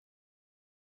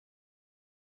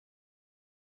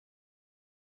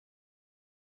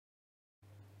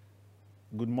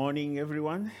Good morning,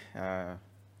 everyone.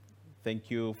 Thank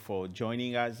you for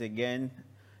joining us again.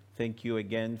 Thank you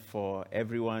again for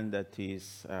everyone that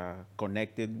is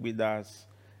connected with us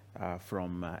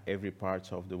from every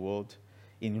part of the world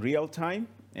in real time,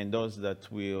 and those that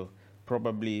will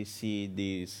probably see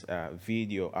this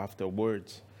video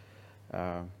afterwards.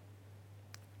 Uh,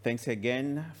 Thanks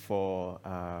again for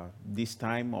this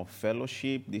time of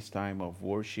fellowship, this time of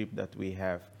worship that we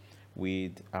have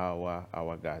with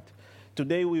our God.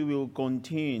 Today we will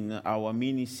continue our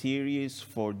mini series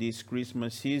for this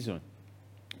Christmas season,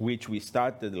 which we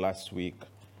started last week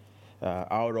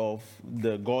out of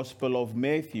the Gospel of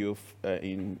Matthew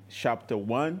in chapter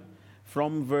 1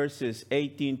 from verses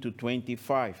 18 to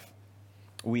 25,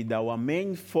 with our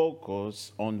main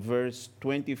focus on verse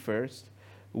 21st,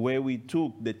 where we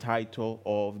took the title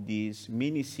of this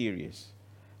mini-series,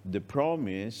 The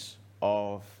Promise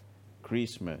of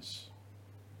Christmas.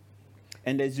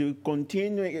 And as we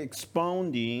continue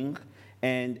expounding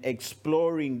and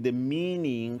exploring the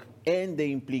meaning and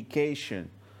the implication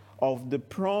of the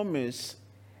promise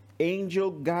Angel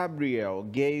Gabriel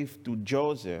gave to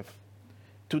Joseph,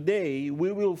 today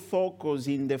we will focus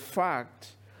in the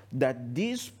fact that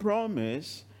this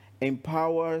promise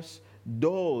empowers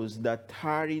those that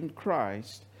are in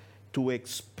Christ to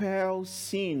expel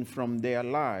sin from their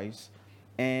lives,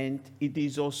 and it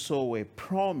is also a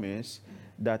promise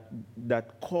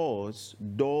that calls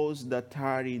those that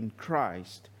are in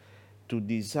Christ to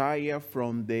desire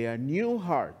from their new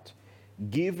heart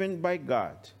given by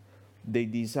God, they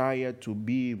desire to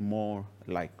be more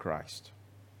like Christ.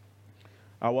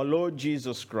 Our Lord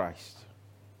Jesus Christ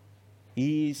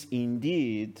is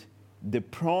indeed the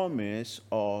promise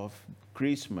of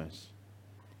Christmas.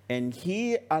 And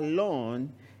He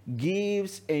alone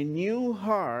gives a new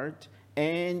heart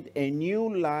and a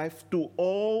new life to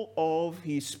all of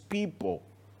His people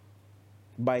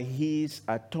by His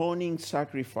atoning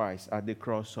sacrifice at the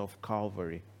cross of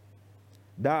Calvary.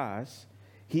 Thus,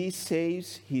 He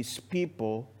saves His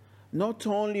people not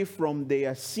only from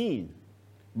their sin,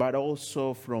 but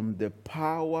also from the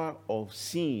power of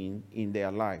sin in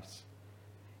their lives.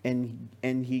 And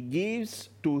He gives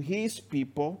to His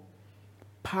people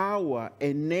power,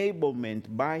 enablement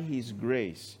by His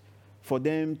grace for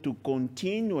them to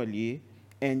continually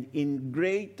and in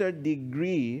greater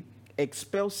degree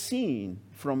expel sin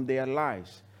from their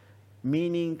lives,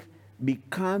 meaning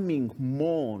becoming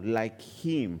more like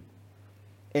Him.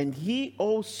 And He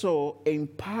also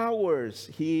empowers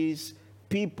His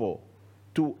people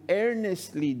to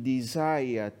earnestly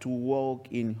desire to walk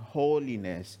in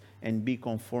holiness and be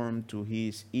conformed to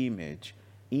His image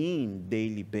in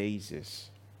daily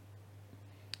basis.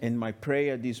 And my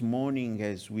prayer this morning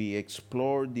as we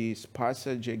explore this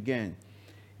passage again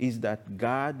is that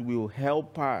God will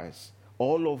help us,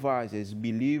 all of us as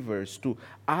believers, to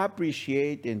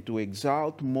appreciate and to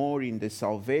exalt more in the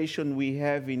salvation we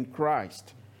have in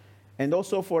Christ, and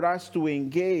also for us to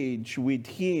engage with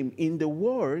Him in the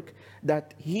work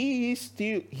that He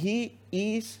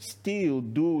is still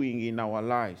doing in our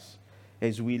lives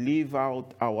as we live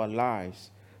out our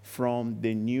lives from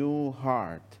the new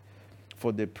heart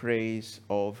for the praise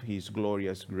of His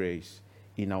glorious grace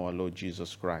in our Lord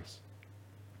Jesus Christ.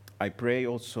 I pray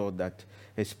also that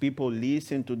as people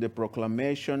listen to the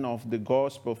proclamation of the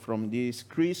gospel from this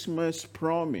Christmas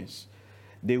promise,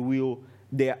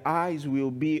 their eyes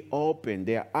will be opened,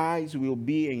 their eyes will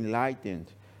be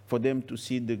enlightened for them to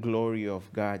see the glory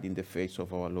of God in the face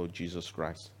of our Lord Jesus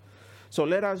Christ. So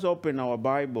let us open our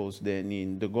Bibles then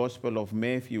in the Gospel of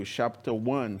Matthew chapter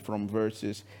 1 from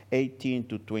verses 18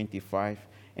 to 25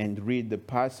 and read the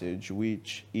passage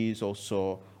which is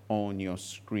also on your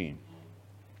screen.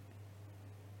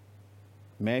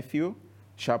 Matthew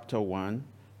chapter 1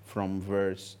 from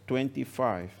verse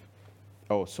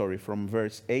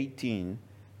 18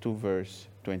 to verse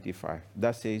 25.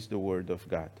 That says the word of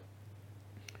God.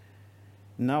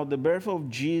 Now the birth of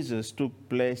Jesus took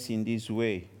place in this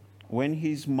way. When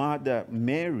His mother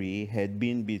Mary had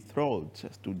been betrothed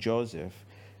to Joseph,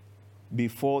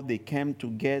 before they came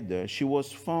together, she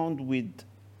was found with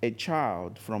a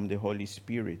child from the Holy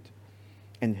Spirit.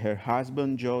 And her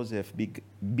husband Joseph,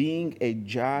 being a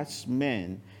just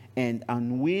man and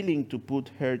unwilling to put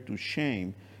her to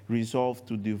shame, resolved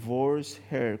to divorce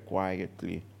her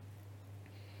quietly.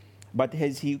 But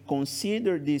as he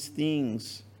considered these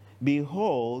things,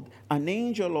 behold, an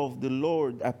angel of the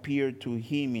Lord appeared to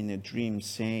him in a dream,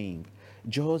 saying,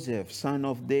 Joseph, son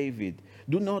of David,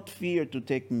 do not fear to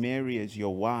take Mary as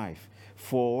your wife,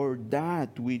 for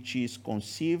that which is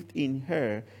conceived in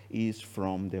her is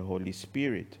from the Holy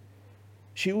Spirit.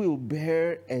 She will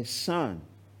bear a son,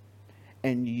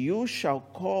 and you shall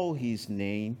call his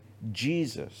name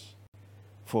Jesus,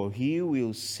 for he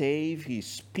will save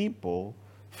his people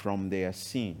from their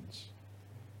sins.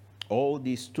 All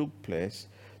this took place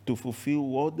to fulfill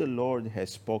what the Lord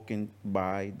has spoken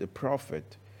by the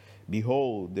prophet.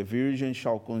 Behold, the virgin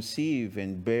shall conceive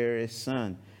and bear a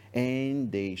son,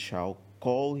 and they shall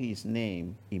call his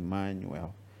name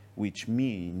Emmanuel, which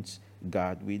means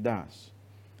God with us.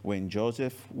 When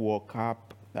Joseph woke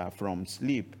up from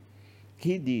sleep,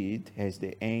 he did as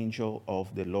the angel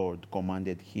of the Lord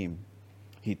commanded him.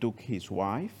 He took his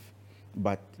wife,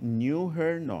 but knew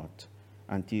her not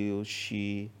until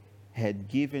she had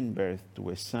given birth to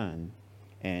a son,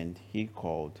 and he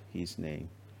called his name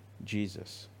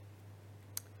Jesus.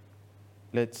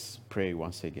 Let's pray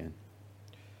once again.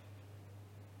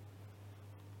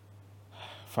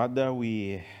 Father,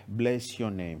 we bless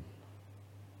your name,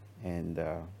 and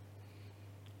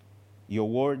your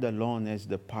word alone has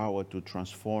the power to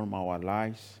transform our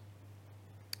lives.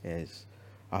 As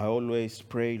I always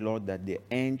pray, Lord, that the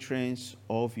entrance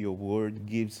of your word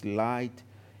gives light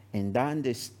and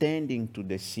understanding to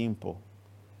the simple.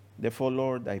 Therefore,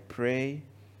 Lord, I pray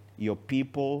your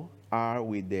people are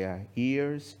with their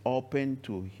ears open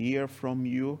to hear from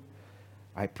you.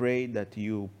 I pray that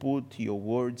you put your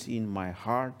words in my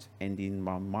heart and in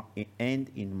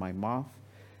my mouth,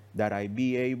 that I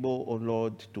be able, O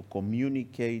Lord, to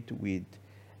communicate with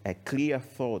a clear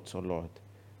thought, O Lord,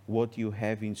 what you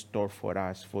have in store for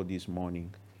us for this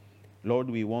morning. Lord,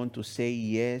 we want to say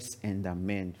yes and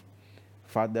amen.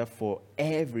 Father, for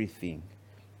everything,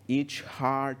 each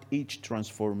heart, each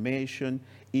transformation,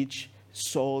 each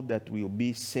soul that will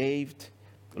be saved,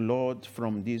 Lord,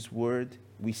 from this word,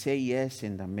 we say yes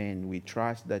and amen. We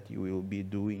trust that you will be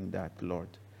doing that, Lord.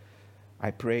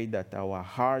 I pray that our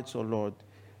hearts, oh Lord,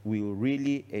 will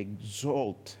really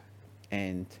exalt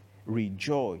and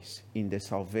rejoice in the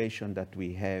salvation that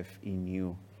we have in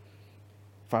you.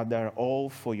 Father, all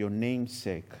for your name's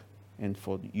sake and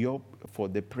for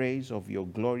the praise of your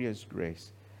glorious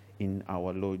grace in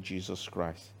our Lord Jesus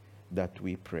Christ, that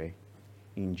we pray.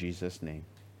 In Jesus' name,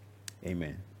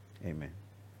 amen. Amen.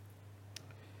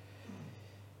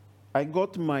 I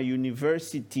got my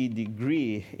university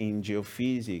degree in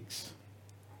geophysics.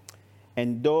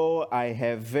 And though I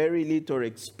have very little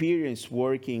experience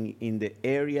working in the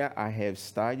area I have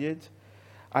studied,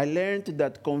 I learned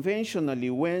that conventionally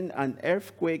when an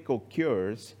earthquake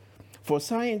occurs, for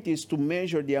scientists to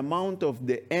measure the amount of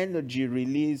the energy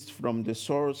released from the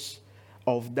source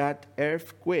of that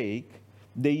earthquake,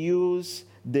 they use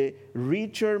the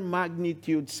Richter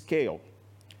magnitude scale.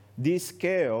 This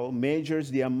scale measures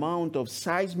the amount of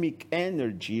seismic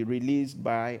energy released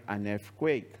by an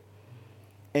earthquake.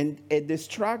 And a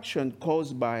destruction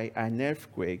caused by an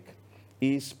earthquake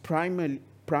is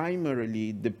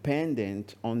primarily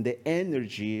dependent on the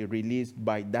energy released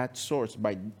by that source,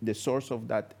 by the source of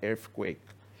that earthquake.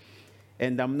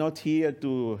 And I'm not here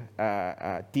to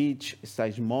teach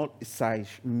seismology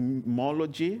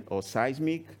or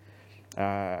seismic,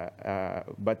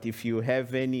 but if you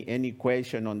have any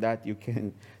question on that, you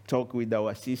can talk with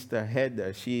our sister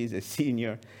Heather. She is a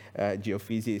senior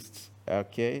geophysicist.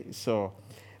 Okay, so,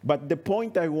 but the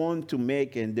point I want to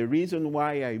make, and the reason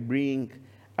why I bring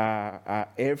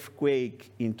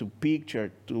earthquake into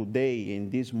picture today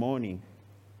and this morning,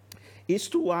 is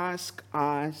to ask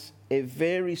us a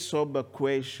very sober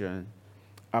question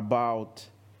about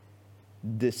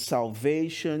the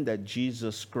salvation that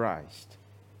Jesus Christ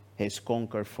has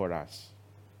conquered for us.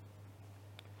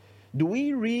 Do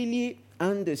we really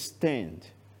understand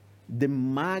the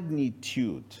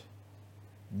magnitude,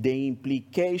 the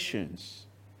implications,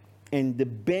 and the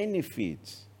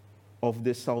benefits of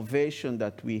the salvation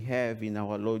that we have in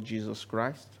our Lord Jesus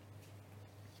Christ?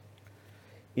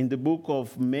 In the book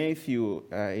of Matthew,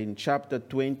 in chapter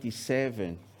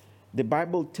 27, the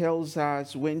Bible tells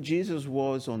us when Jesus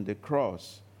was on the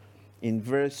cross, in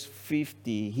verse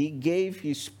 50, he gave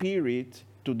his spirit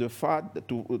to the Father,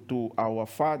 to our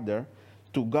Father,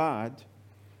 to God.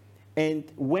 And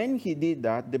when he did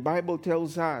that, the Bible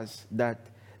tells us that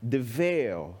the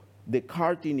veil, the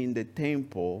curtain in the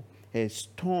temple, has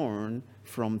torn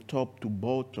from top to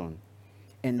bottom,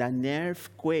 and an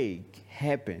earthquake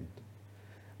happened.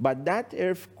 But that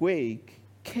earthquake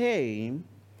came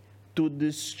to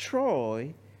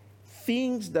destroy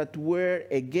things that were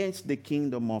against the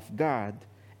kingdom of God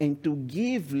and to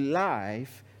give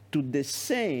life to the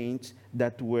saints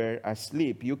that were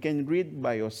asleep. You can read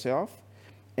by yourself,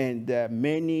 and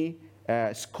many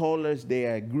scholars, they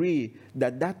agree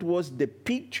that that was the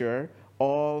picture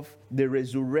of the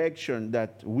resurrection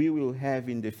that we will have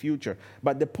in the future.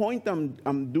 But the point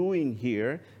I'm doing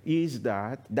here is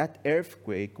that that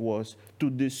earthquake was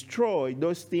to destroy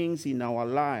those things in our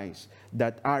lives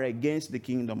that are against the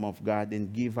kingdom of God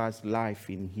and give us life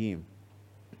in Him.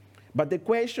 But the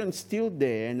question's still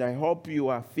there, and I hope you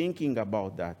are thinking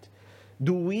about that.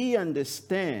 Do we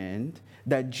understand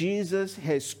that Jesus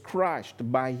has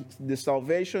crushed, by the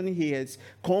salvation He has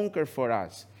conquered for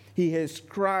us? He has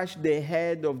crushed the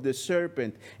head of the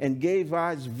serpent and gave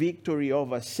us victory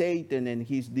over Satan and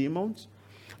his demons?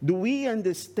 Do we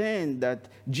understand that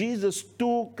Jesus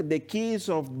took the keys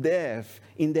of death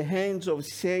in the hands of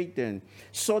Satan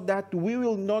so that we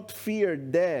will not fear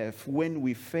death when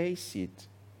we face it?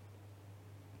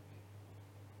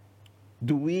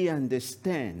 Do we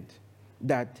understand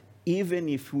that even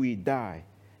if we die,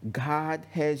 God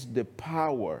has the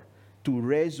power to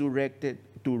resurrect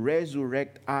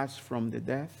us from the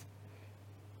death?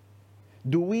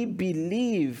 Do we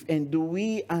believe and do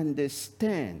we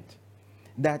understand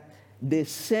that the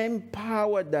same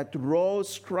power that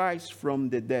rose Christ from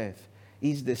the death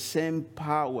is the same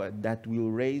power that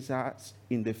will raise us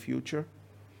in the future?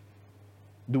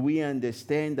 Do we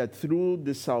understand that through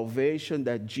the salvation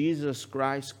that Jesus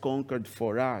Christ conquered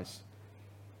for us,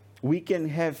 we can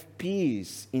have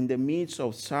peace in the midst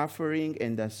of suffering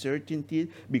and uncertainty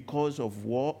because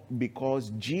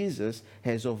Jesus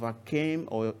has overcome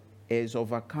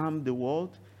the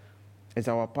world, as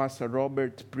our Pastor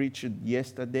Robert preached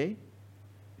yesterday?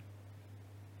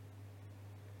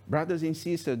 Brothers and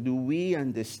sisters, do we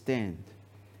understand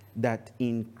that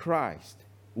in Christ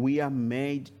we are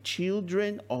made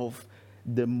children of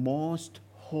the most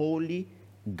holy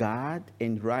God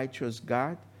and righteous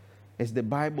God? As the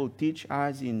Bible teaches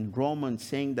us in Romans,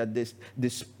 saying that the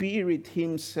Spirit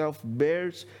Himself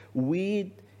bears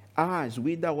with us,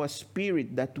 with our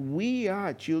spirit, that we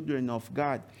are children of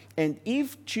God. And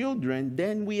if children,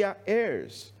 then we are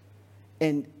heirs,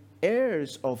 and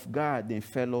heirs of God and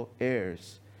fellow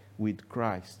heirs with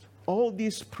Christ. All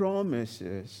these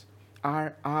promises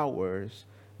are ours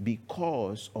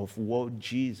because of what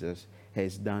Jesus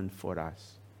has done for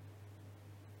us.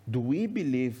 Do we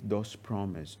believe those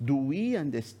promises? Do we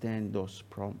understand those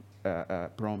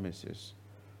promises?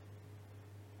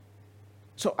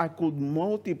 So I could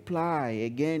multiply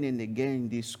again and again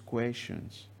these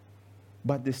questions.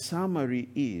 But the summary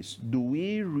is, do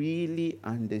we really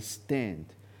understand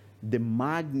the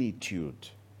magnitude,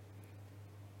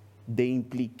 the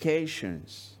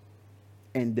implications,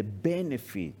 and the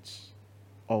benefits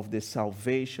of the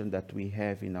salvation that we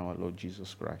have in our Lord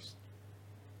Jesus Christ?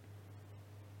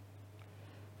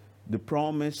 The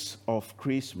promise of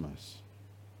Christmas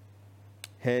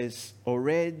has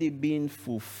already been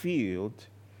fulfilled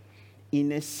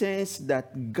in a sense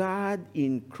that God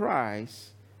in Christ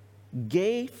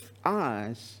gave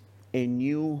us a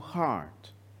new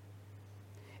heart,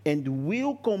 and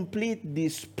will complete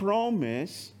this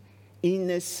promise in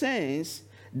a sense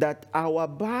that our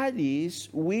bodies,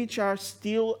 which are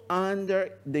still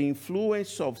under the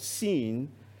influence of sin,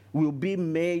 will be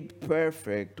made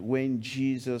perfect when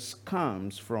Jesus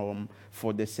comes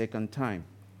for the second time.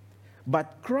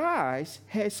 But Christ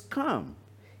has come.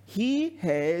 He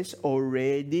has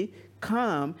already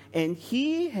come, and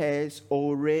He has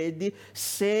already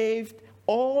saved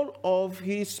all of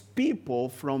His people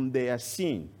from their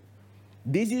sin.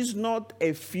 This is not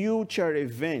a future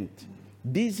event.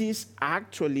 This is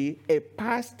actually a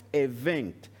past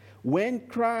event. When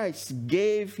Christ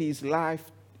gave His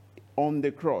life on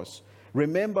the cross,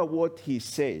 remember what He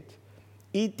said.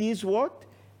 It is what?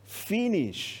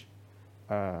 Finished.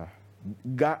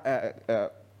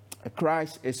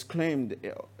 Christ exclaimed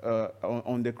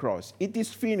on the cross, it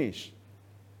is finished.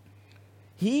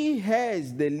 He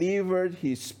has delivered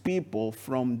His people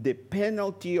from the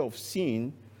penalty of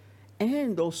sin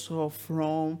and also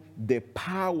from the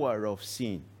power of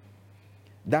sin.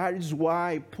 That is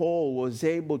why Paul was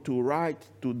able to write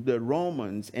to the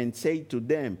Romans and say to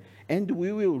them, and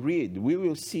we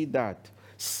will see that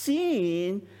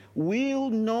sin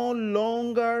will no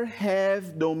longer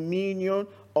have dominion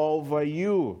over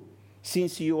you,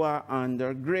 since you are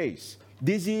under grace.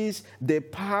 This is the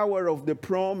power of the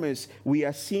promise we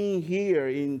are seeing here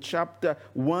in chapter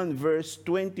 1, verse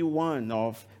 21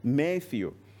 of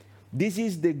Matthew. This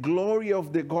is the glory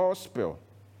of the gospel.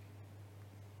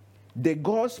 The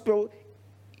gospel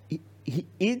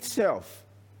itself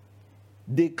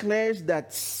declares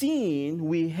that sin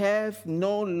will have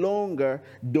no longer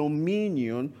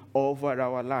dominion over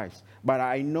our lives. But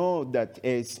I know that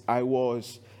as I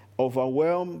was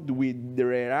overwhelmed with the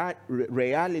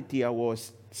reality I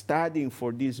was studying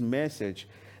for this message,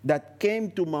 that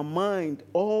came to my mind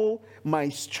all my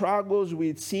struggles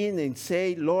with sin and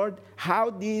say, Lord, how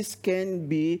this can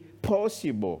be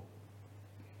possible?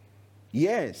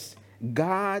 Yes,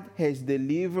 God has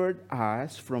delivered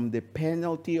us from the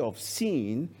penalty of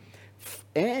sin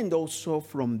and also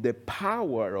from the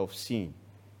power of sin.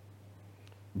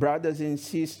 Brothers and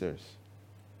sisters,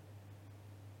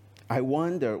 I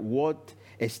wonder what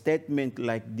a statement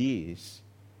like this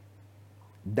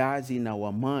does in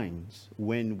our minds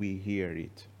when we hear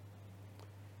it.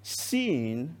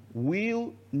 Sin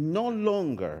will no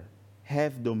longer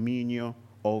have dominion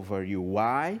over you.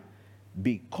 Why?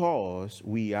 Because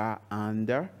we are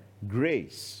under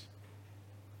grace.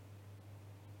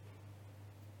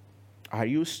 Are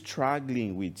you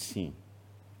struggling with sin?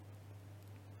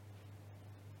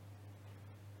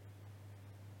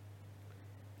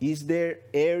 Is there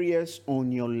areas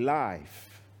on your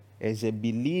life as a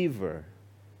believer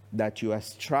that you are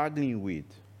struggling with?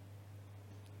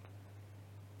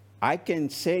 I can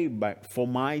say for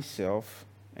myself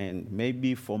and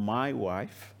maybe for my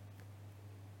wife,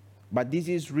 but this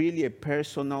is really a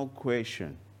personal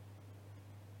question.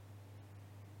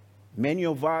 Many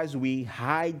of us, we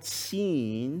hide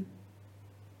sin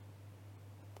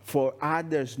for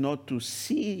others not to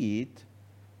see it,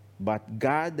 but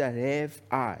God that has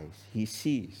eyes, He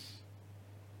sees.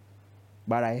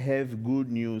 But I have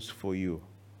good news for you.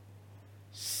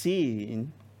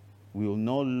 Sin will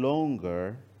no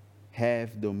longer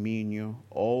have dominion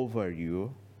over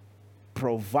you,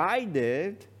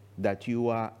 provided that you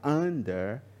are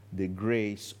under the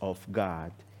grace of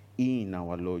God in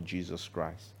our Lord Jesus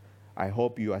Christ. I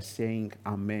hope you are saying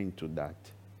amen to that.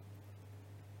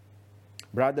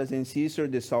 Brothers and sisters,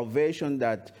 the salvation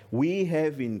that we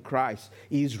have in Christ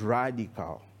is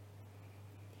radical.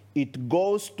 It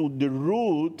goes to the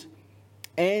root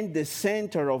and the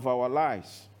center of our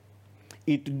lives.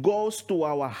 It goes to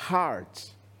our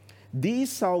hearts.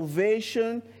 This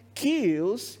salvation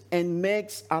kills and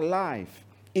makes alive.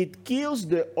 It kills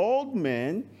the old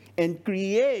man and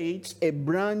creates a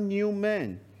brand new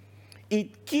man.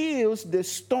 It kills the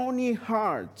stony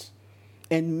heart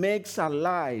and makes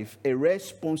alive a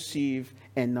responsive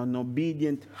and an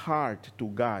obedient heart to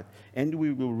God. And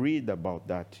we will read about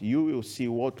that. You will see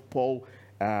what Paul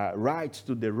writes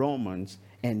to the Romans,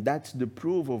 and that's the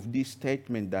proof of this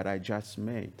statement that I just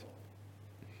made.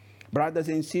 Brothers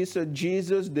and sisters,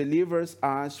 Jesus delivers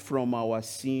us from our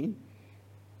sin,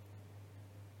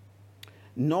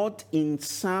 not in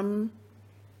some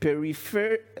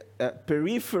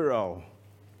peripheral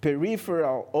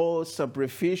or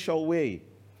superficial way,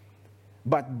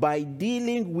 but by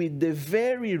dealing with the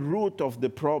very root of the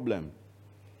problem.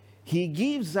 He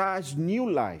gives us new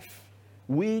life,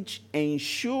 which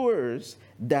ensures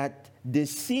that the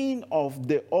sin of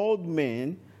the old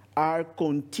man are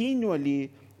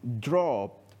continually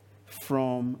dropped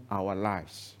from our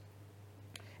lives.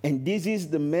 And this is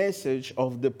the message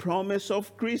of the promise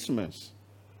of Christmas.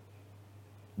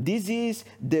 This is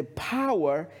the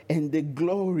power and the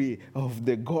glory of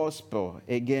the gospel.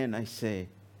 Again, I say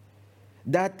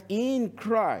that in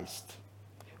Christ,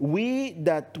 we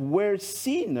that were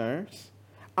sinners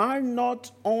are not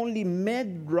only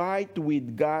made right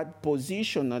with God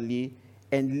positionally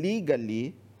and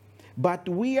legally, but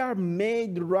we are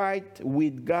made right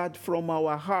with God from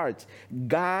our hearts.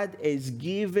 God has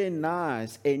given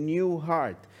us a new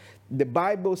heart. The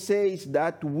Bible says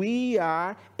that we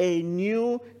are a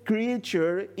new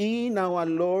creature in our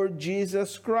Lord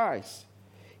Jesus Christ.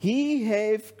 He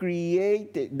has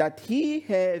created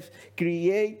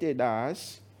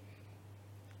us,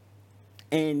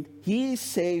 and He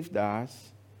saved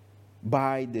us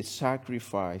by the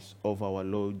sacrifice of our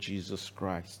Lord Jesus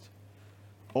Christ.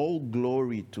 All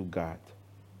glory to God.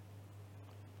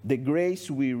 The grace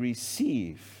we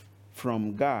receive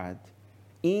from God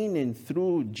in and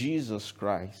through Jesus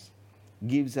Christ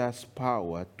gives us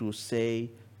power to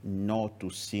say no to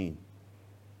sin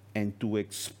and to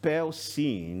expel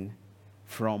sin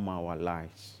from our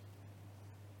lives.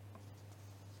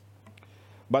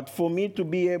 But for me to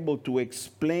be able to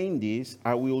explain this,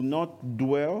 I will not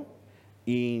dwell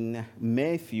in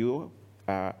Matthew.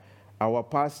 Our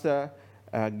pastor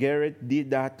Garrett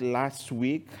did that last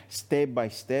week, step by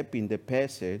step in the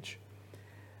passage.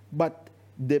 But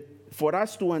for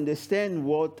us to understand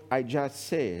what I just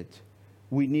said,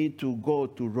 we need to go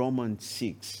to Romans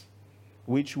 6,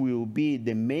 which will be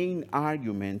the main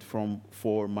argument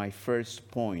for my first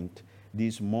point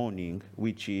this morning,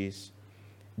 which is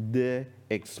the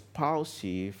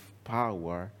expulsive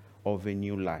power of a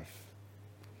new life.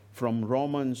 From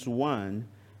Romans 1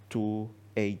 to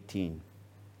 18.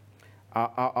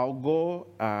 I'll go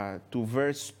to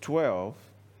verse 12,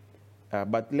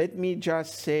 but let me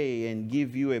just say and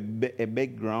give you a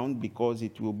background because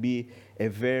it will be a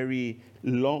very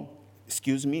long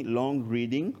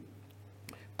reading.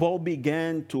 Paul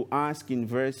began to ask in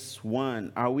verse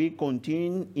 1, are we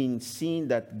continuing in sin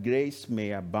that grace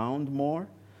may abound more?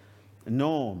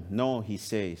 No, he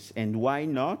says. And why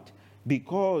not?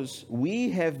 Because we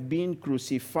have been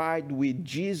crucified with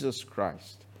Jesus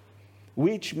Christ,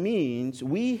 which means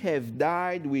we have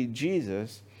died with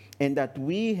Jesus and that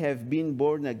we have been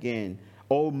born again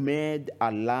or made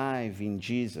alive in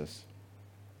Jesus.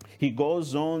 He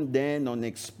goes on then on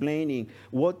explaining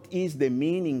what is the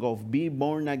meaning of be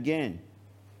born again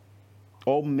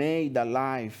or made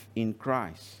alive in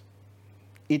Christ.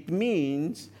 It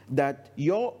means that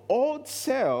your old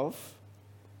self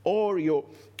or your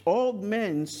old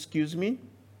man,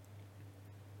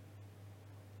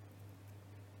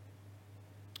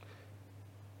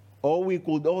 or we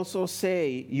could also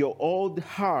say your old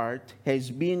heart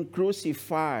has been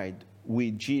crucified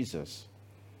with Jesus.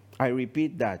 I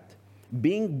repeat that.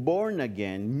 Being born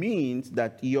again means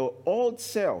that your old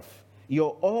self,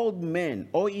 your old man,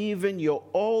 or even your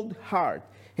old heart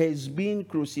has been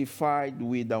crucified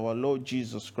with our Lord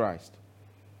Jesus Christ.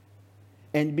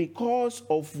 And because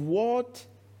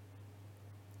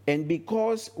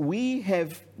we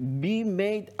have been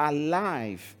made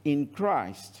alive in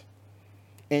Christ,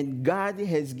 and God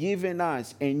has given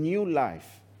us a new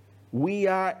life, we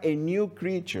are a new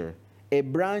creature, a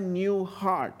brand new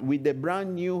heart, with a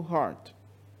brand new heart.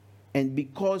 And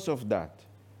because of that,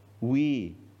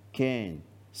 we can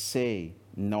say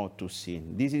no to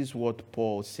sin. This is what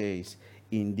Paul says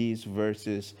in these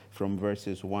verses, from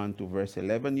verses 1 to verse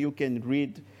 11. You can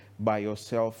read by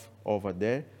yourself over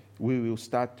there. We will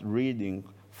start reading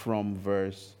from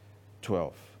verse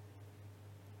 12.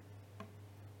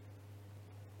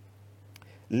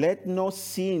 Let no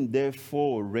sin,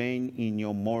 therefore, reign in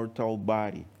your mortal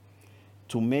body,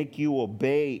 to make you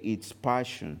obey its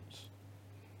passions.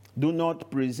 Do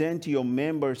not present your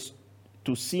members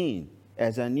to sin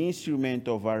as an instrument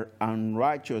of our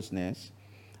unrighteousness,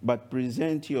 but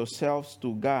present yourselves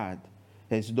to God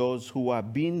as those who are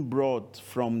being brought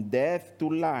from death to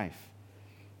life,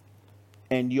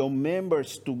 and your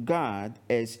members to God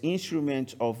as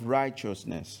instruments of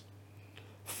righteousness.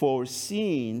 For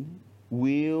sin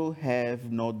will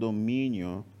have no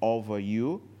dominion over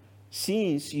you,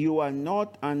 since you are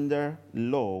not under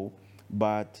law,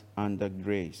 but under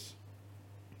grace.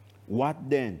 What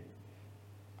then?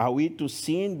 Are we to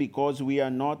sin because we are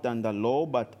not under law,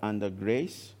 but under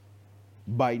grace?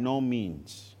 By no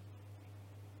means.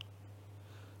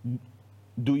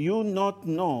 Do you not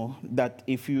know that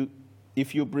if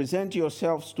you present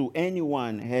yourselves to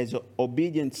anyone as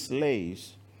obedient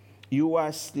slaves, you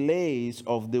are slaves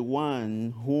of the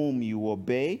one whom you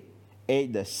obey,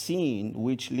 either sin,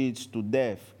 which leads to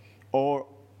death, or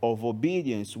of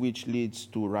obedience, which leads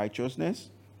to righteousness?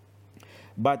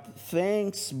 But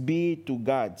thanks be to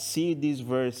God. See this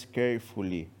verse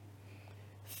carefully.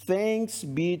 Thanks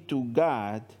be to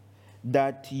God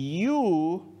that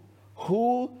you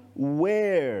who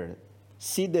were,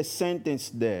 see the sentence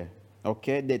there,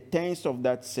 okay? The tense of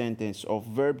that sentence, of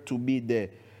verb to be there.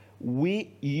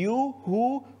 You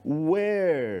who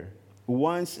were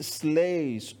once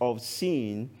slaves of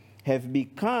sin have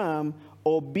become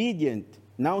obedient.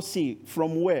 Now see,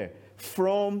 from where?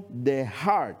 From the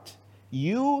heart.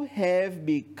 You have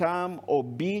become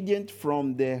obedient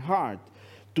from the heart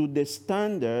to the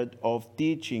standard of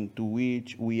teaching to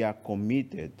which we are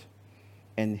committed.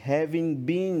 And having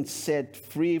been set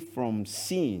free from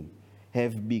sin,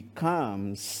 have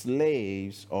become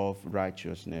slaves of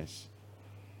righteousness.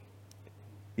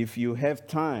 If you have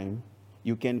time,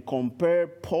 you can compare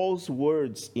Paul's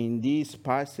words in this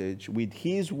passage with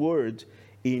his words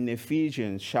in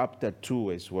Ephesians chapter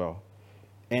 2 as well.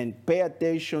 And pay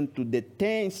attention to the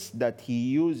tense that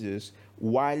he uses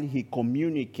while he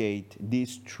communicates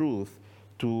this truth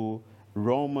to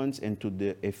Romans and to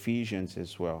the Ephesians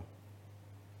as well.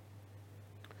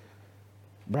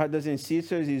 Brothers and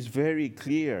sisters, it's very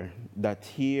clear that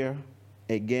here,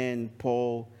 again,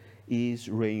 Paul is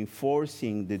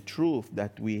reinforcing the truth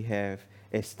that we have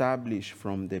established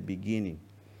from the beginning.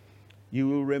 You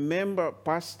will remember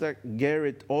Pastor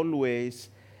Garrett always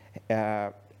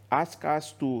ask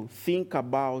us to think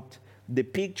about the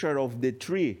picture of the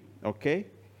tree, okay?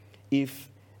 If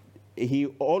he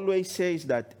always says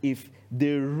that if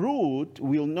the root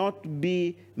will not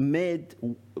be made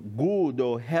good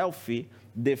or healthy,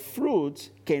 the fruits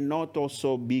cannot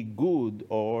also be good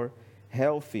or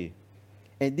healthy.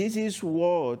 And this is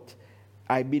what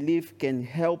I believe can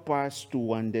help us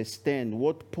to understand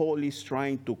what Paul is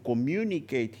trying to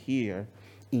communicate here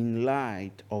in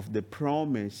light of the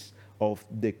promise of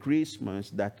the Christmas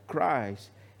that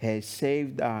Christ has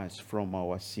saved us from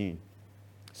our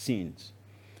sins.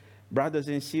 Brothers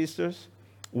and sisters,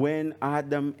 when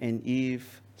Adam and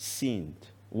Eve sinned,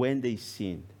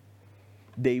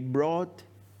 they brought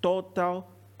total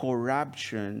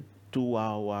corruption to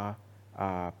our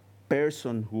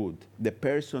personhood, the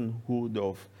personhood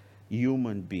of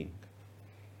human being.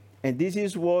 And this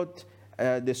is what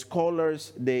the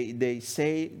scholars, they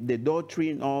say, the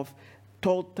doctrine of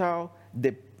total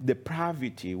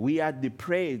depravity. We are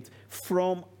depraved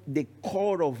from the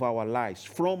core of our lives,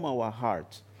 from our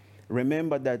hearts.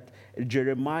 Remember that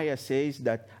Jeremiah says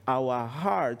that our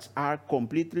hearts are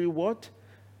completely what?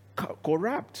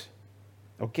 Corrupt.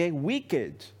 Okay?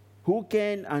 Wicked. Who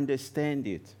can understand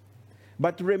it?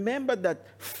 But remember that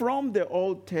from the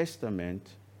Old Testament,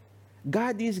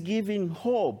 God is giving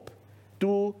hope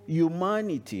to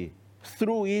humanity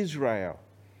through Israel.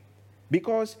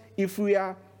 Because if we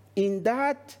are in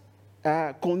that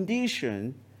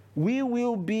condition, we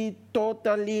will be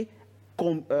totally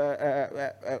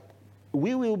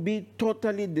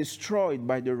destroyed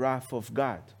by the wrath of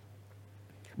God.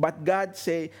 But God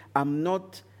say, I'm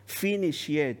not finished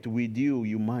yet with you,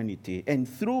 humanity. And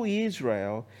through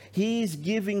Israel, he is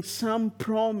giving some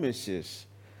promises.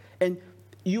 And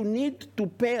you need to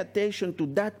pay attention to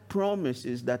that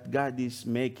promises that God is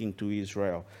making to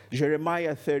Israel.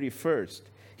 Jeremiah 31st,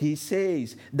 he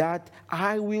says that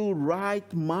I will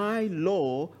write my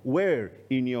law where?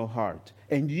 In your heart.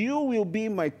 And you will be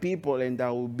my people and I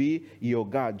will be your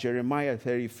God. Jeremiah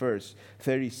 31st,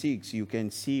 36, you can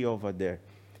see over there.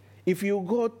 If you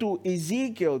go to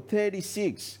Ezekiel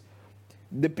 36,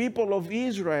 the people of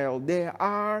Israel, they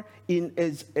are in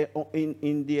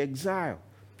the exile.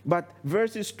 But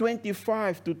verses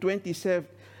 25 to 27,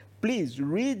 please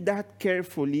read that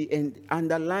carefully and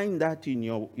underline that in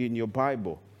your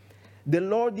Bible. The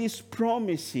Lord is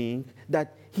promising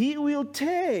that he will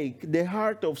take the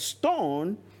heart of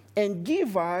stone and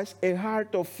give us a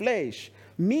heart of flesh,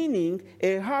 meaning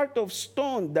a heart of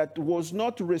stone that was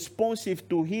not responsive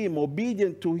to him,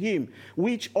 obedient to him,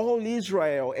 which all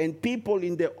Israel and people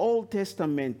in the Old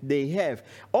Testament, they have.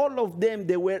 All of them,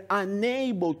 they were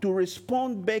unable to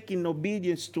respond back in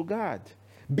obedience to God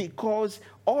because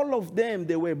all of them,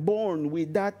 they were born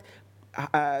with that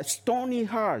stony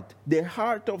heart, the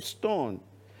heart of stone.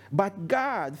 But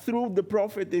God, through the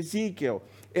prophet Ezekiel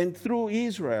and through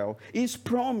Israel, is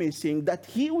promising that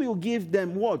he will give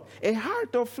them what? A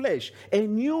heart of flesh, a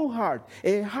new heart,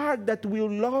 a heart that will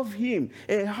love him,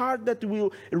 a heart that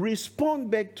will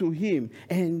respond back to him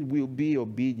and will be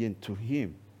obedient to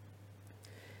him.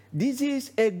 This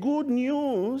is a good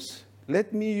news.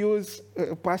 Let me use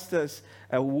pastor's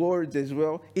words as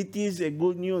well. It is a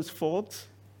good news, folks.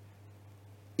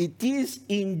 It is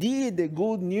indeed a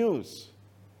good news.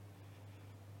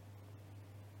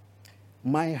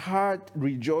 My heart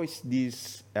rejoiced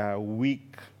this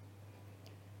week.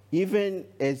 Even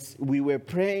as we were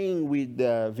praying with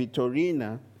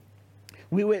Vitorina,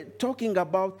 we were talking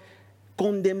about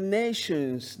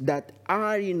condemnations that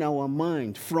are in our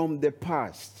mind from the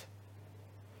past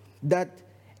that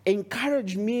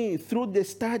encouraged me through the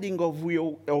studying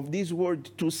of this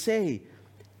word to say,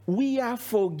 we are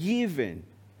forgiven.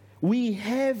 We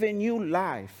have a new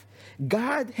life.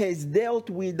 God has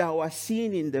dealt with our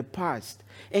sin in the past.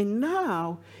 And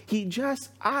now he just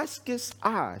asks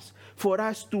us for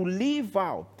us to live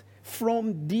out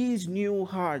from this new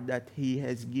heart that he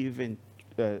has given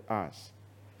us.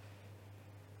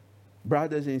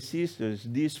 Brothers and sisters,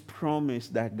 this promise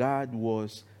that God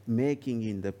was making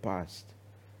in the past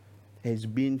has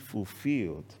been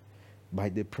fulfilled by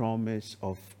the promise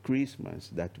of Christmas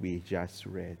that we just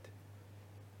read.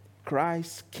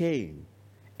 Christ came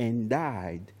and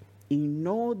died in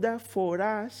order for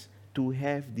us to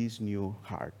have this new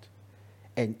heart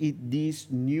and this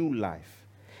new life.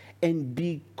 And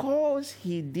because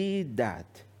he did that,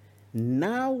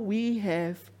 now we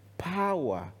have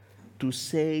power to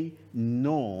say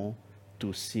no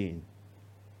to sin.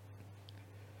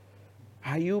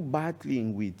 Are you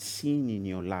battling with sin in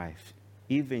your life,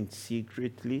 even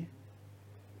secretly?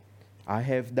 I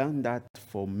have done that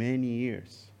for many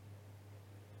years.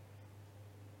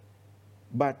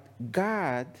 But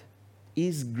God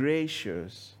is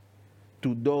gracious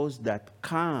to those that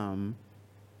come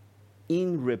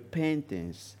in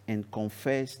repentance and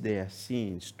confess their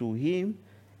sins to him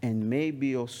and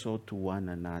maybe also to one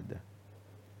another.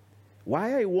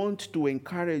 Why I want to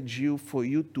encourage you for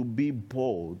you to be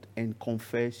bold and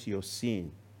confess your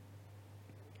sin.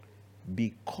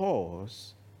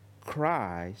 because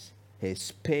Christ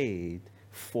has paid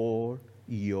for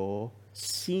your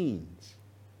sins.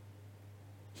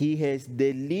 He has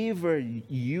delivered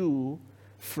you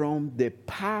from the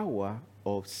power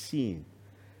of sin.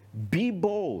 Be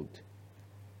bold,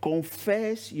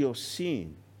 confess your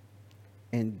sin,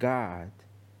 and God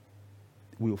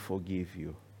will forgive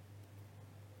you.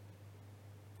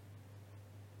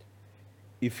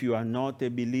 If you are not a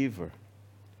believer,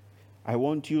 I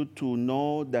want you to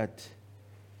know that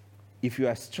if you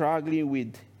are struggling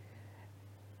with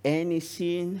any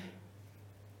sin,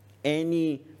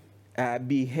 any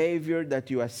behavior that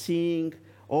you are seeing,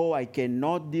 oh, I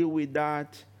cannot deal with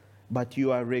that, but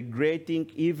you are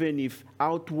regretting, even if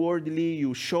outwardly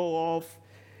you show off,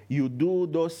 you do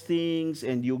those things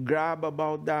and you grab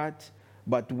about that,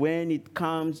 but when it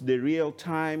comes the real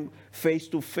time, face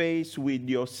to face with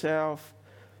yourself,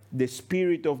 the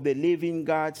Spirit of the living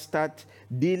God starts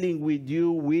dealing with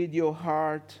you, with your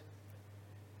heart.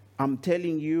 I'm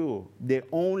telling you, the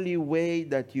only way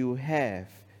that you have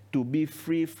to be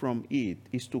free from it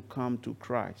is to come to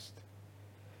Christ.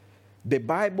 The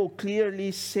Bible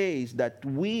clearly says that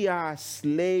we are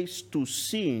slaves to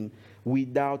sin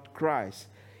without Christ.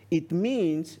 It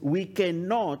means we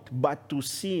cannot but to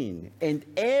sin. And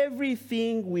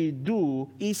everything we do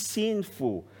is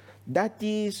sinful. That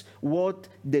is what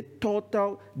the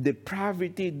total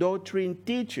depravity doctrine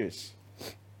teaches.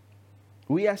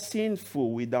 We are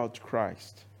sinful without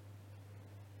Christ.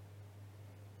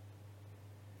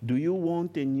 Do you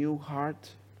want a new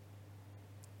heart?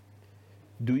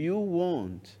 Do you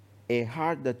want a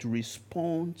heart that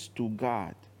responds to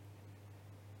God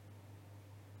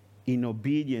in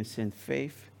obedience and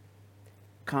faith?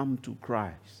 Come to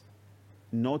Christ.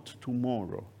 Not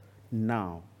tomorrow,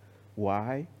 now.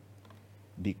 Why?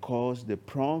 Because the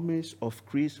promise of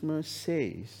Christmas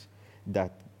says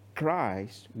that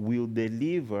Christ will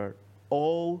deliver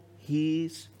all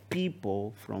his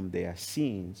people from their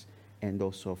sins and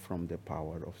also from the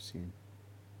power of sin.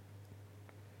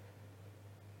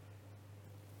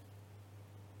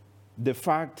 The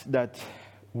fact that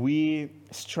we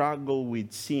struggle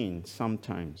with sin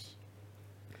sometimes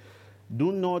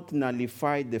do not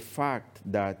nullify the fact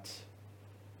that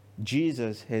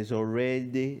Jesus has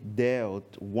already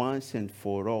dealt once and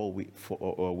for all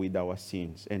with our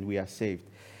sins, and we are saved.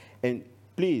 And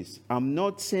please, I'm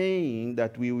not saying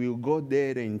that we will go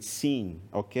there and sin,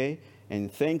 okay?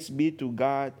 And thanks be to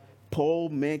God, Paul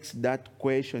makes that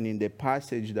question in the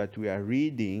passage that we are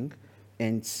reading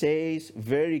and says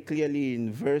very clearly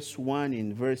in verse 1,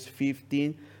 in verse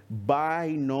 15, by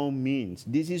no means.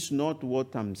 This is not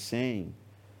what I'm saying.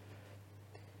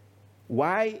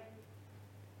 Why?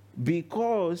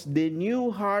 Because the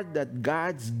new heart that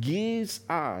God gives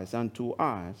us unto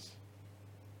us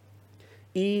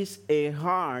is a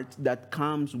heart that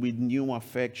comes with new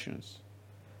affections.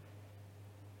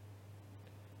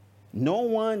 No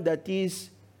one that is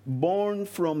born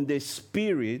from the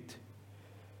Spirit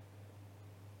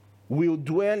will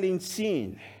dwell in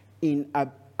sin, in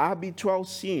habitual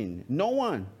sin. No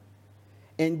one.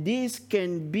 And this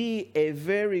can be a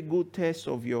very good test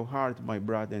of your heart, my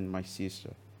brother and my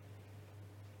sister.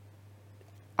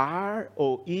 Are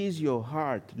or is your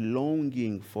heart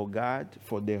longing for God,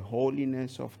 for the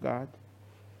holiness of God?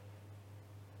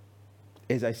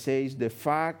 As I say, the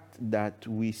fact that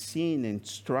we sin and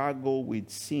struggle with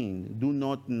sin do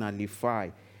not nullify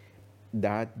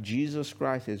that Jesus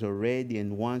Christ has already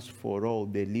and once for all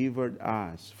delivered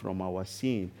us from our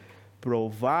sin,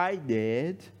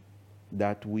 provided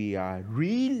that we are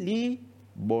really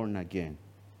born again.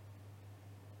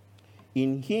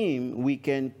 In him, we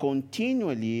can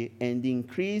continually and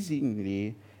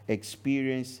increasingly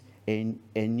experience a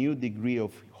new degree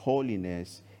of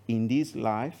holiness in this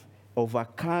life,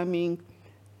 overcoming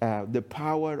the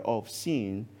power of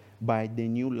sin by the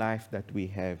new life that we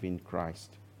have in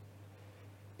Christ.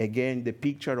 Again, the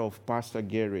picture of Pastor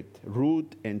Garrett,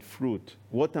 root and fruit.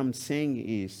 What I'm saying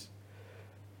is,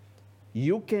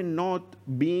 you cannot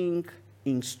bring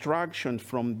instruction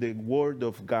from the Word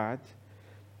of God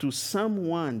to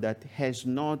someone that has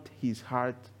not his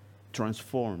heart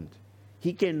transformed.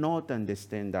 He cannot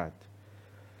understand that.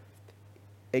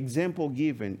 Example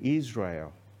given,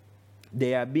 Israel.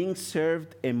 They are being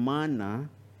served a manna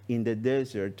in the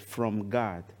desert from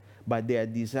God, but their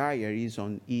desire is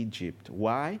on Egypt.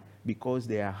 Why? Because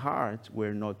their hearts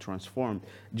were not transformed.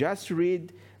 Just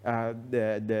read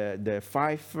the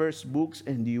 5 first books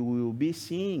and you will be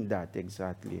seeing that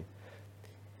exactly.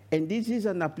 And this is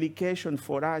an application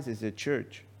for us as a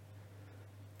church.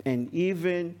 And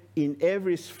even in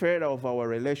every sphere of our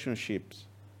relationships.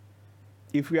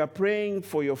 If we are praying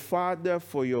for your father,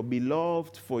 for your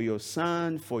beloved, for your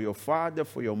son, for your father,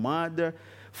 for your mother,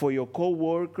 for your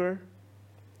co-worker,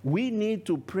 we need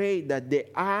to pray that the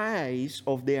eyes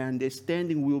of their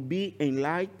understanding will be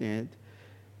enlightened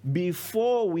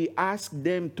before we ask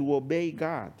them to obey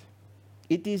God.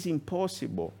 It is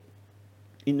impossible.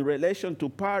 In relation to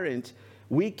parents,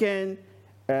 we can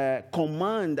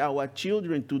command our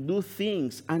children to do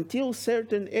things until a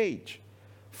certain age.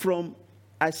 From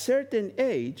a certain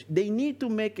age, they need to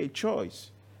make a choice.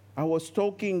 I was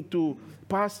talking to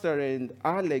Pastor and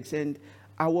Alex, and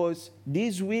I was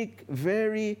this week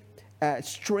very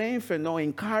strengthened or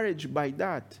encouraged by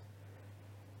that.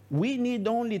 We need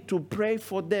only to pray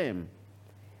for them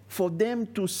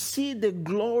to see the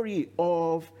glory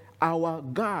of our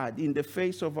God in the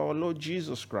face of our Lord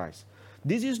Jesus Christ.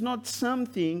 This is not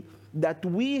something that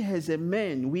we as a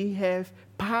man, we have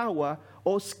power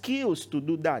or skills to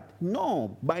do that.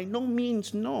 No, by no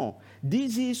means no.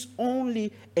 This is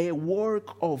only a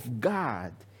work of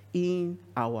God in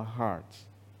our hearts.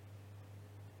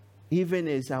 Even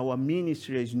as our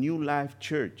ministry as New Life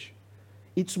Church,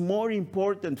 it's more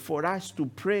important for us to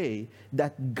pray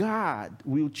that God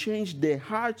will change the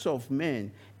hearts of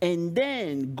men and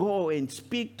then go and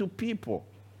speak to people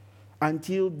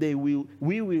until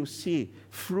we will see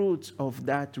fruits of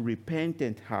that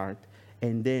repentant heart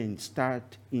and then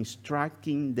start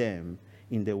instructing them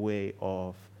in the way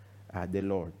of the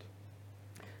Lord.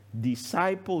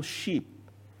 Discipleship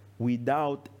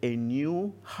without a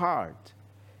new heart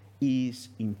is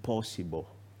impossible.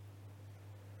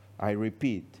 I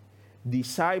repeat,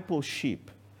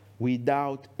 discipleship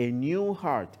without a new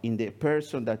heart in the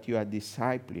person that you are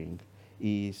discipling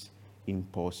is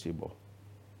impossible.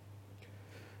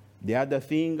 The other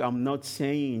thing I'm not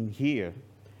saying here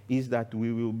is that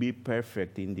we will be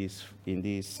perfect in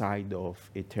this side of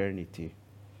eternity.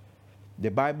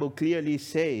 The Bible clearly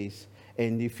says,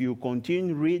 and if you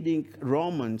continue reading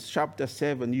Romans chapter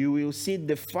 7, you will see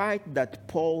the fight that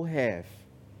Paul has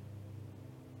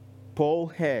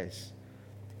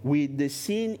with the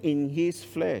sin in his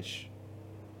flesh.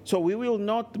 So we will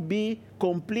not be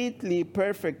completely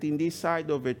perfect in this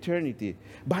side of eternity,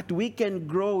 but we can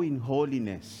grow in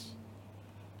holiness.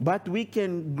 But we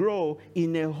can grow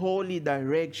in a holy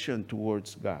direction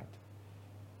towards God.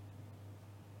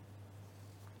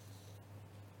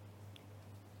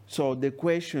 So the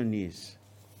question is,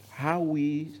 how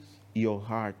is your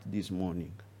heart this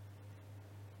morning?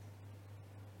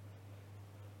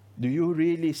 Do you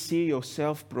really see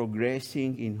yourself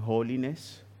progressing in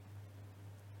holiness?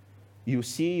 You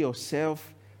see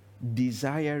yourself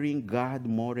desiring God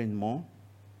more and more?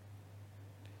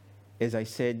 As I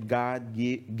said, God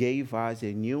gave us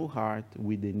a new heart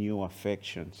with the new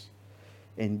affections.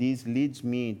 And this leads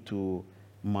me to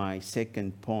my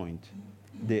second point,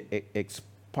 the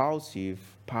expulsive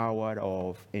power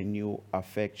of a new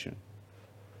affection.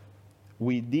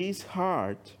 With this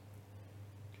heart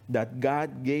that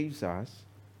God gives us,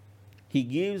 He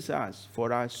gives us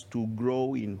for us to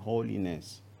grow in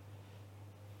holiness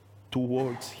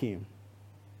towards Him.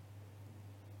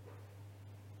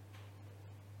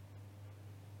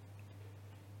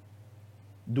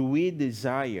 Do we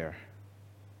desire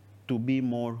to be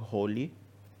more holy?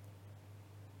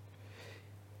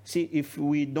 See, if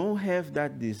we don't have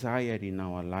that desire in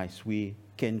our lives, we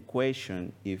can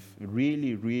question if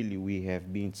really, really we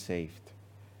have been saved.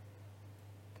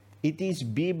 It is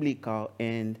biblical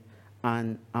and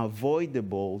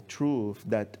unavoidable truth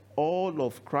that all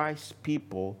of Christ's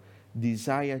people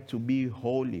desire to be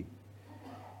holy.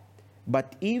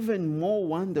 But even more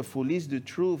wonderful is the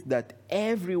truth that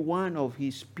every one of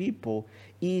His people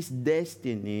is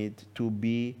destined to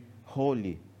be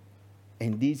holy.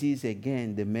 And this is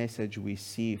again the message we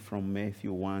see from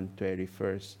Matthew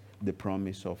 1:31, the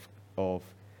promise of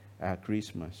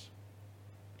Christmas.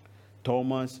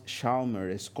 Thomas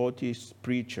Chalmers, a Scottish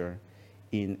preacher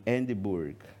in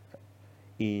Edinburgh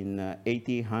in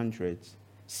 1800s,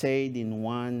 said in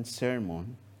one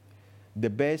sermon,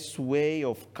 "The best way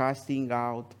of casting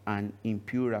out an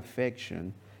impure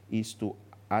affection is to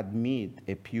admit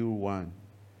a pure one,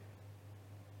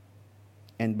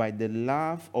 and by the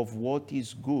love of what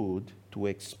is good to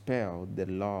expel the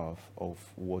love of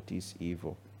what is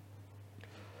evil."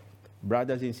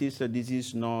 Brothers and sisters, this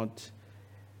is not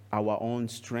our own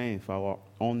strength, our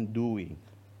own doing.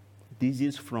 This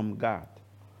is from God.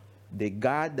 The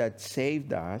God that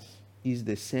saved us is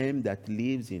the same that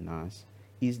lives in us,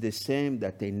 is the same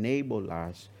that enables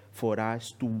us for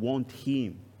us to want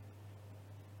Him.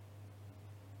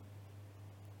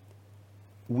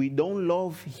 We don't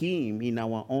love Him in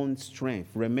our own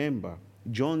strength. Remember,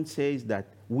 John says that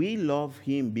We love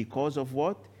him because of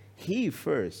what? He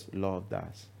first loved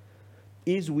us.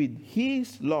 It's with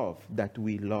his love that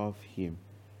we love him.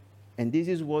 And this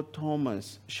is what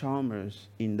Thomas Chalmers,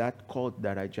 in that quote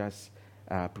that I just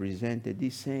presented,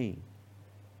 is saying.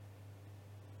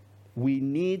 We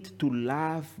need to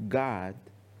love God,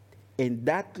 and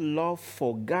that love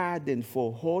for God and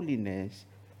for holiness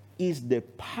is the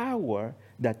power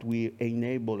that will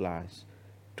enable us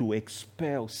to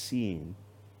expel sin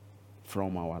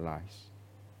from our lives.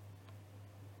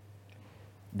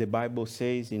 The Bible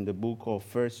says in the book of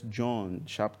 1 John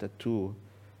chapter 2,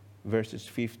 verses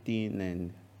 15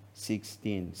 and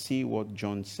 16. See what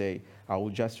John say. I will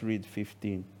just read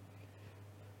 15.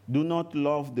 Do not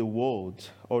love the world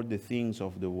or the things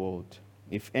of the world.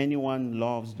 If anyone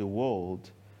loves the world,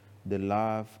 the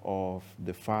love of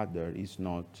the Father is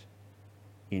not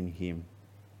in him.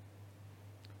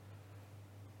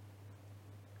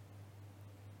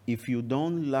 If you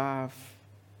don't love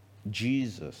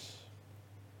Jesus,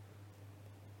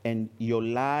 and your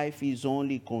life is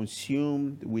only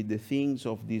consumed with the things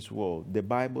of this world, the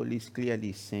Bible is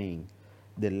clearly saying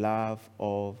the love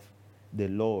of the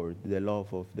Lord, the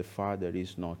love of the Father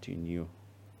is not in you.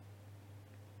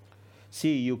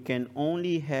 See, you can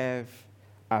only have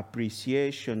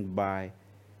appreciation by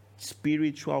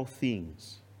spiritual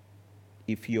things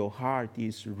if your heart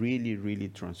is really, really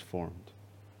transformed.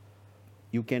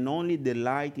 You can only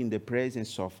delight in the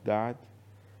presence of God.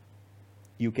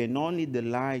 You can only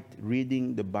delight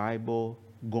reading the Bible,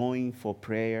 going for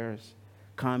prayers,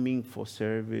 coming for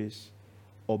service,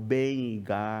 obeying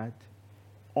God,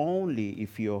 only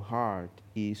if your heart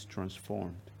is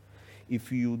transformed. If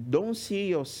you don't see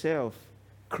yourself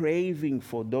craving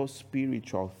for those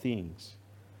spiritual things,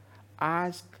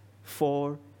 ask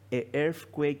for an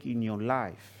earthquake in your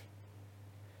life,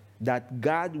 that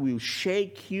God will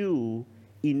shake you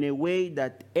in a way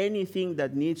that anything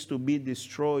that needs to be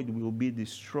destroyed will be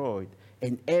destroyed,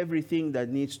 and everything that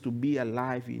needs to be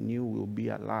alive in you will be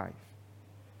alive.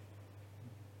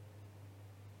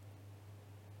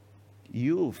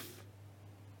 Youth,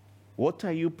 what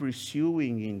are you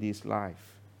pursuing in this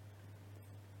life?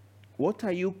 What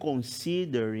are you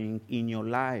considering in your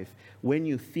life when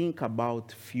you think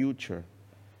about future?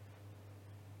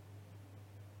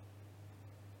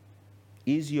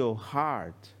 Is your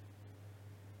heart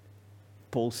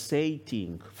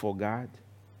pulsating for God?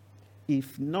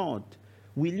 If not,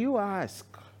 will you ask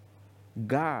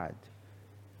God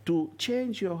to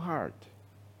change your heart?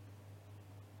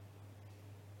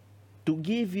 To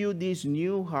give you this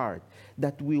new heart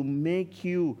that will make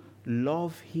you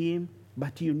love him,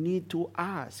 but you need to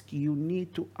ask. You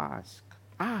need to ask.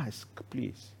 Ask,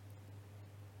 please.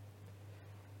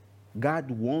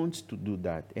 God wants to do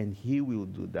that, and he will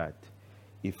do that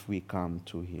if we come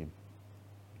to him.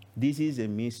 This is a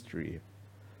mystery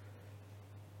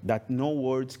that no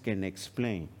words can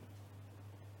explain.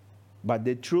 But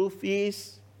the truth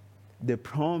is, the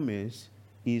promise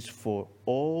is for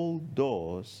all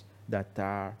those that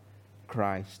are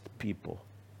Christ people.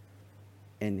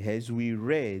 And as we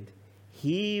read,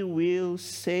 he will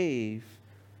save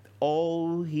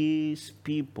all his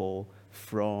people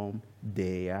from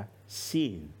their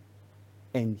sin.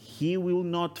 And he will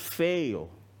not fail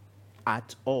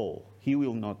at all. He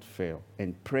will not fail.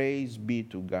 And praise be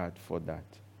to God for that.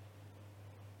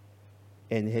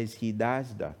 And as he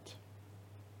does that,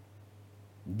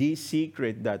 this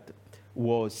secret that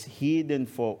was hidden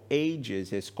for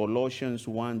ages, as Colossians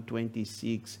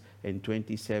 1:26 and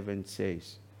 27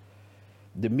 says,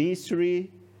 the mystery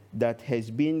that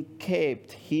has been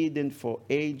kept hidden for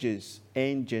ages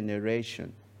and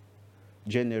generations,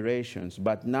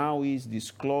 but now is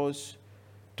disclosed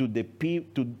to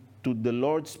the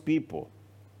Lord's people.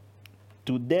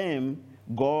 To them,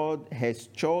 God has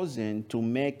chosen to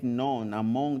make known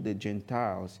among the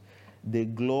Gentiles the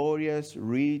glorious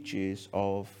riches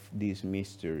of this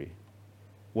mystery.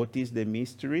 What is the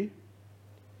mystery?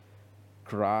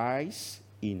 Christ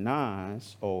in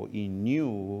us, or in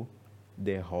you,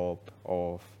 the hope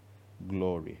of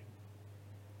glory.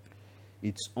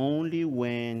 It's only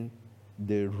when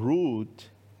the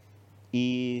root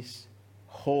is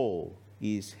whole,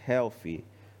 is healthy,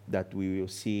 that we will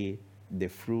see the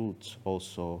fruits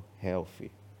also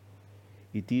healthy.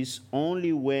 It is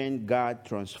only when God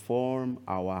transforms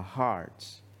our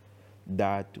hearts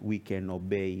that we can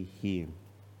obey him.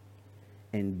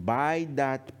 And by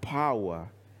that power,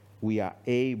 we are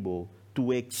able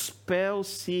to expel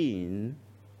sin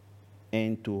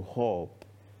and to hope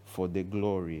for the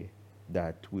glory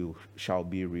that shall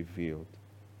be revealed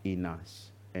in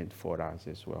us and for us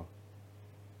as well.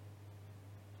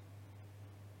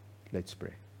 Let's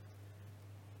pray.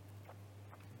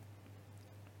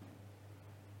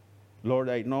 Lord,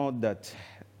 I know that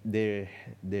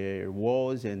there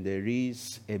was and there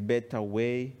is a better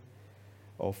way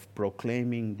of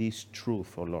proclaiming this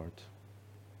truth, oh Lord.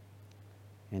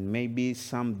 And maybe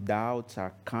some doubts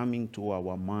are coming to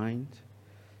our mind.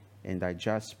 And I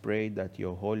just pray that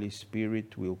your Holy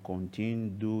Spirit will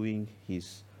continue doing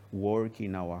his work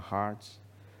in our hearts,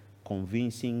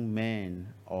 convincing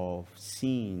men of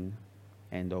sin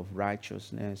and of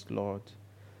righteousness, Lord,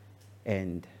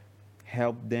 and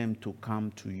help them to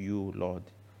come to you, Lord,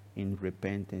 in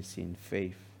repentance, in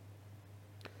faith.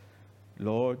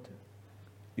 Lord,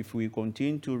 if we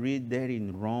continue to read there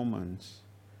in Romans,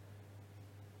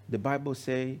 the Bible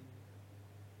says,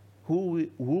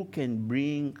 who can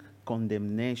bring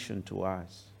condemnation to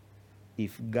us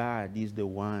if God is the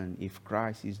one, if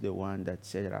Christ is the one that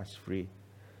set us free?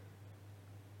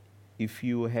 If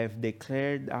you have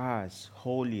declared us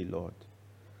holy, Lord,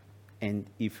 and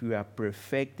if you are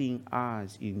perfecting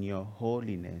us in your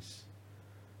holiness,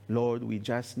 Lord, we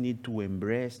just need to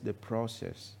embrace the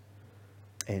process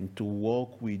and to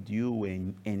walk with you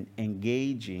and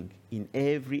engaging in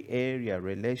every area,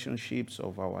 relationships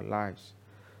of our lives,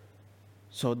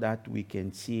 so that we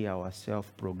can see ourselves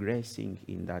progressing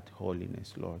in that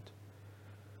holiness, Lord.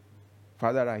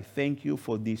 Father, I thank you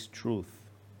for this truth.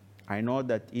 I know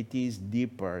that it is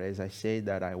deeper, as I said,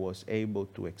 that I was able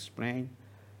to explain.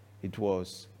 It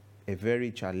was a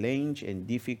very challenge and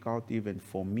difficult even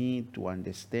for me to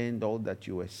understand all that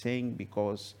you were saying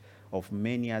because of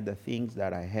many other things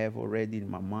that I have already in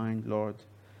my mind, Lord.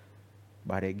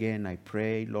 But again, I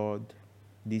pray, Lord,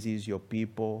 this is your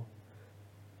people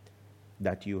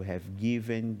that you have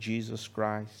given Jesus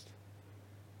Christ,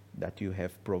 that you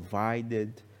have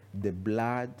provided the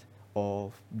blood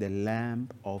of the Lamb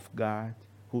of God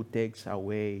who takes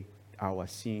away our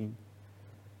sin.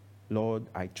 Lord,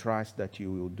 I trust that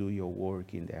you will do your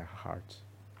work in their hearts.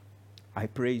 I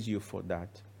praise you for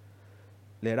that.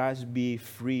 Let us be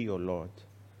free, O Lord,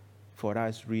 for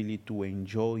us really to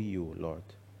enjoy you, Lord,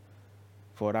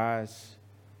 for us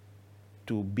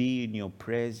to be in your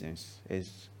presence,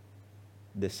 as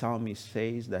the psalmist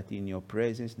says that in your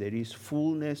presence there is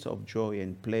fullness of joy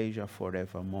and pleasure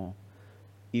forevermore,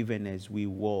 even as we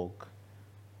walk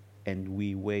and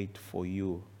we wait for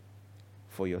you,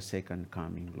 for your second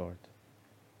coming, Lord.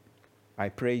 I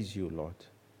praise you, Lord.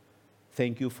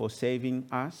 Thank you for saving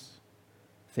us.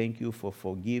 Thank you for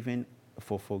forgiving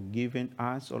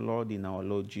us, O Lord, in our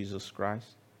Lord Jesus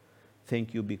Christ.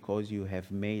 Thank you because you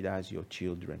have made us your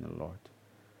children, O Lord.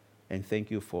 And thank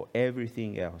you for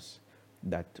everything else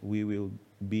that you will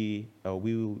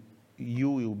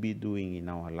be doing in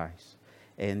our lives.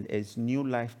 And as New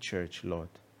Life Church, Lord,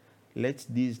 let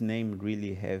this name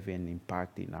really have an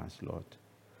impact in us, Lord.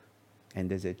 And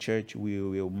as a church, we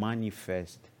will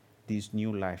manifest this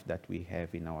new life that we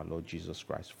have in our Lord Jesus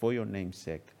Christ, for your name's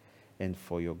sake and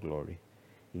for your glory.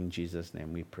 In Jesus'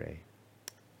 name we pray.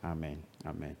 Amen.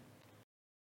 Amen.